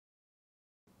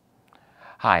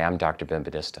Hi, I'm Dr.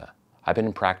 Bembynista. I've been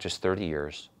in practice 30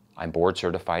 years. I'm board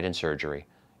certified in surgery,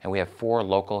 and we have 4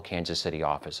 local Kansas City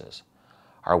offices.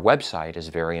 Our website is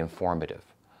very informative.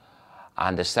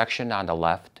 On the section on the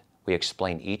left, we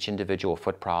explain each individual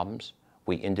foot problems.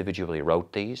 We individually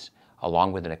wrote these,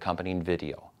 along with an accompanying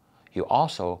video. You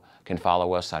also can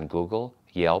follow us on Google,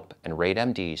 Yelp, and rate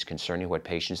MDs concerning what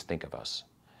patients think of us.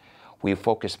 We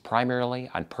focus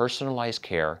primarily on personalized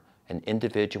care and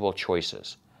individual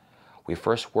choices. We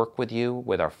first work with you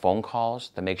with our phone calls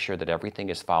to make sure that everything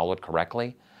is followed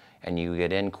correctly, and you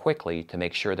get in quickly to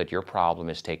make sure that your problem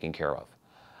is taken care of.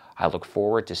 I look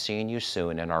forward to seeing you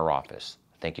soon in our office.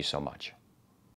 Thank you so much.